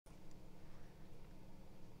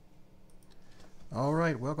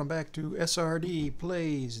Alright, welcome back to SRD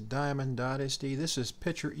Plays Diamond Dynasty. This is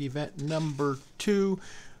pitcher event number 2,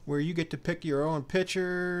 where you get to pick your own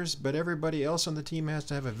pitchers, but everybody else on the team has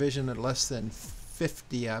to have a vision at less than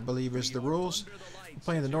 50, I believe is the rules. We're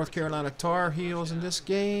playing the North Carolina Tar Heels in this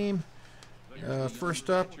game. First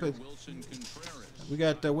up, we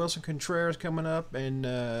got Wilson Contreras coming up, and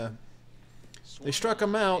they struck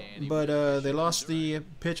him out, but they lost the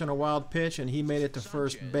pitch on a wild pitch, and he made it to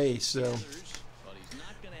first base.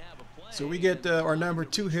 So we get our number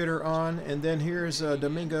 2 hitter on, and then here's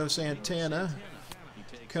Domingo Santana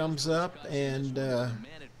comes up, and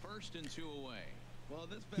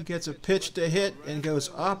he gets a pitch to hit and goes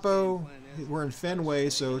oppo. We're in Fenway,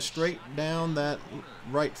 so straight down that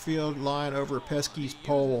right field line over Pesky's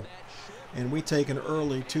pole, and we take an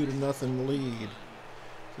early 2-0 lead.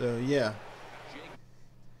 So yeah.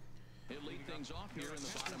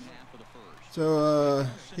 So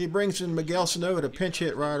he brings in Miguel Sano to pinch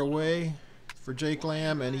hit right away for Jake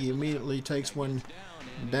Lamb, and he immediately takes one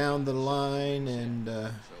down the line,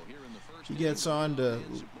 and he gets on to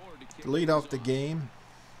lead off the game.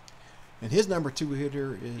 And his number 2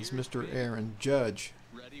 hitter is Mr. Aaron Judge,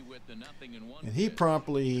 and he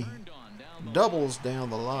promptly doubles down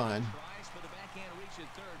the line.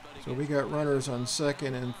 So we got runners on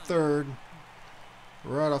second and third.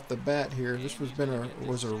 Right off the bat here, this was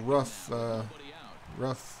a rough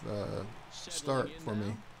start for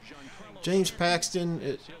me. James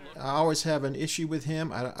Paxton, I always have an issue with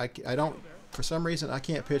him. I don't, for some reason, I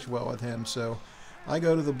can't pitch well with him. So I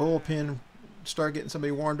go to the bullpen, start getting somebody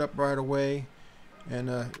warmed up right away, and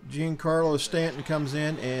Giancarlo Stanton comes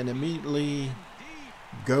in and immediately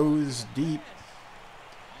goes deep.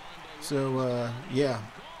 So yeah,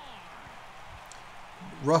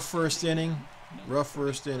 rough first inning.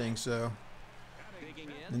 So,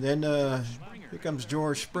 and then here comes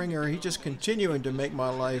George Springer. He's just continuing to make my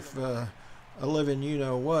life a living, you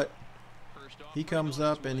know what. He comes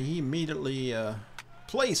up and he immediately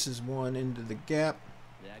places one into the gap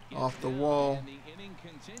off the wall.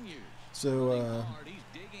 So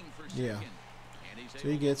yeah, so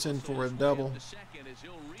he gets in for a double.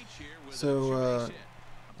 So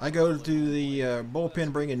I go to the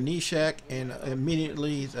bullpen, bring in Nishak, and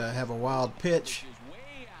immediately have a wild pitch.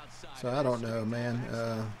 So I don't know, man.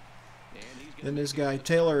 Then this guy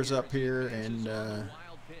Taylor's up here, and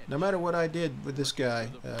no matter what I did with this guy,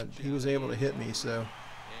 he was able to hit me. So,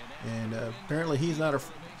 and apparently he's not a.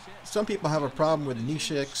 Some people have a problem with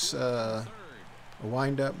Nishak's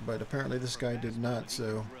windup, but apparently this guy did not.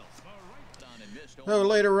 So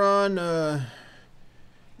later on.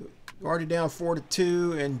 Already down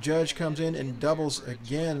 4-2, and Judge comes in and doubles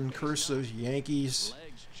again. Curse those Yankees.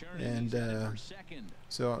 And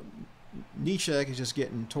so Nishak is just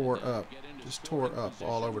getting tore up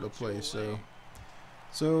all over the place.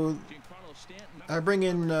 So I bring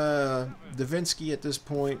in Davinsky at this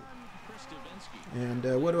point. And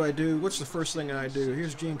what do? What's the first thing I do?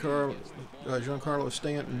 Here's Giancarlo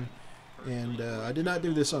Stanton, and I did not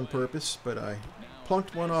do this on purpose, but I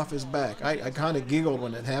plunked one off his back. I kind of giggled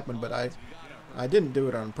when it happened, but I didn't do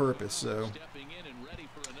it on purpose. So,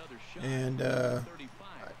 and I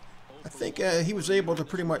think he was able to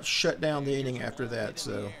pretty much shut down the inning after that.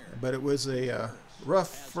 So, but it was a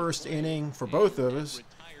rough first inning for both of us,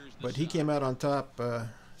 but he came out on top.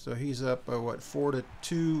 So he's up what, 4-2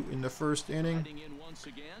 in the first inning.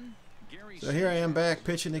 So here I am back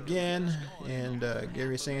pitching again, and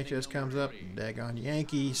Gary Sanchez comes up. Daggone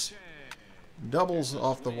Yankees. Doubles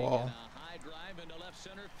off the wall.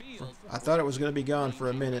 I thought it was going to be gone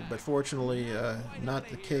for a minute, but fortunately not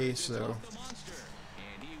the case. So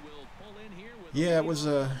yeah, it was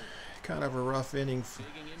kind of a rough inning,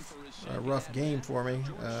 a rough game for me.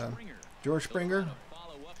 George Springer,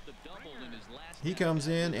 he comes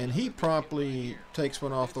in and he promptly takes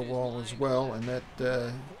one off the wall as well, and that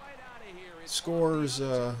scores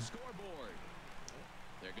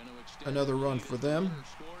another run for them.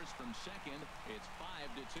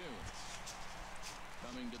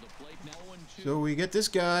 So we get this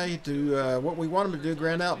guy to what we want him to do,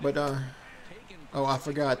 ground out, but oh, I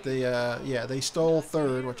forgot. They stole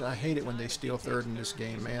third, which I hate it when they steal third in this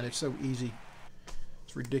game, man. It's so easy.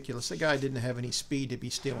 It's ridiculous. The guy didn't have any speed to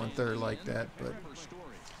be stealing third like that. But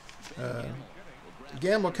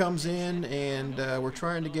Gamble comes in, and we're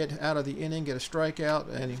trying to get out of the inning, get a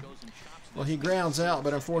strikeout, and he grounds out,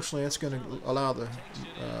 but unfortunately that's going to allow the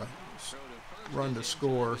run to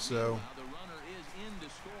score. So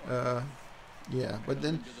yeah, but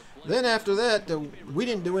then after that, we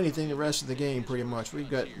didn't do anything the rest of the game pretty much. We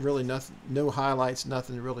got really nothing, no highlights,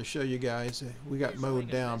 nothing to really show you guys. We got mowed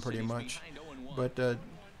down pretty much. But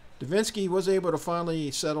Davinsky was able to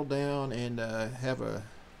finally settle down and have a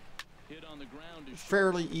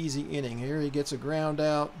fairly easy inning. Here he gets a ground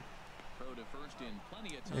out.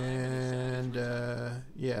 And,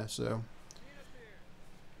 yeah, so.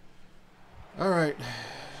 All right.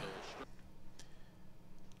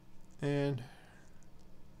 And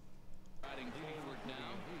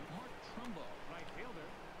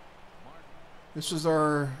this is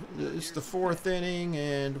it's the 4th inning,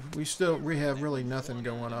 and we have really nothing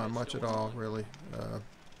going on much at all, really.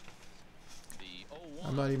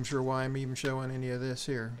 I'm not even sure why I'm even showing any of this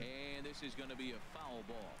here.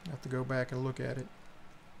 I have to go back and look at it.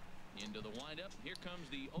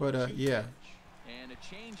 But yeah.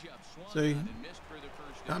 See,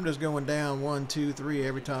 I'm just going down 1, 2, 3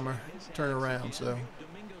 every time I turn around, so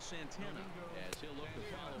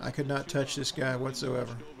I could not touch this guy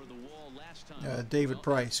whatsoever. David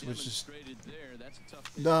Price was just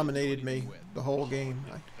dominated me the whole game.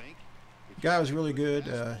 The guy was really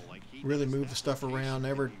good. Really moved the stuff around.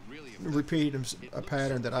 Never repeated a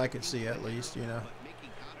pattern that I could see, at least, you know.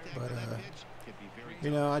 But you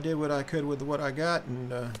know, I did what I could with what I got,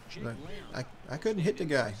 and I couldn't hit the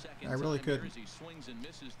guy. I really couldn't.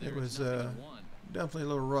 It was definitely a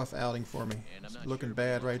little rough outing for me. It's looking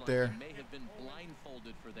bad right there.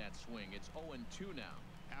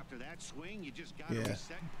 Yeah,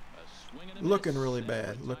 looking really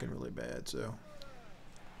bad. Looking really bad. So.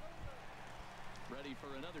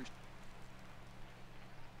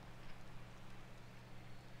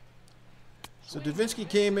 So Davinsky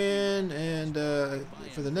came in, and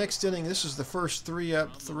for the next inning, this is the first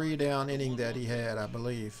 3-up, 3-down inning that he had, I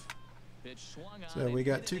believe. So we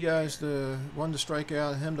got 2 guys, one to strike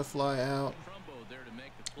out, him to fly out,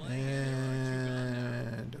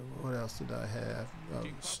 and what else did I have? Oh,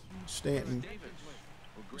 Stanton.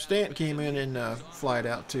 Stanton came in and flied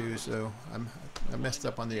out too, so I messed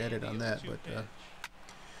up on the edit on that. But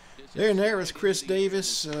there is Chris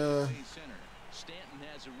Davis.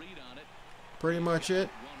 Pretty much it.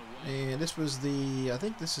 And this was I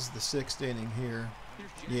think this is the 6th inning here.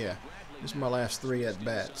 Yeah, this is my last 3 at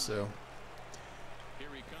bat. So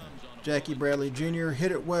Jackie Bradley Jr.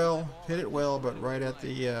 hit it well, but right at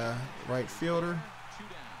the right fielder.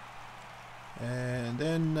 And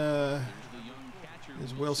then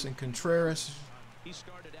is Wilson Contreras.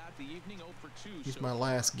 He's my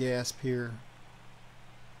last gasp here.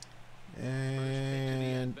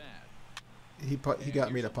 And he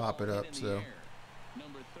got me to pop it up. So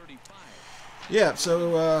yeah,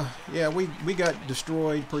 so yeah, we got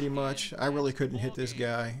destroyed pretty much. I really couldn't hit this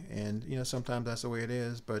guy, and you know, sometimes that's the way it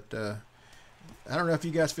is. But I don't know if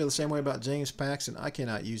you guys feel the same way about James Paxton. I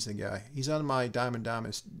cannot use the guy. He's on my Diamond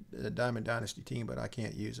Dynasty team, but I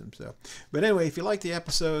can't use him. So, but anyway, if you like the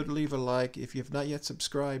episode, leave a like. If you have not yet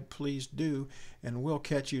subscribed, please do, and we'll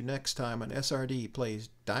catch you next time on SRD Plays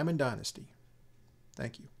Diamond Dynasty.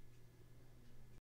 Thank you.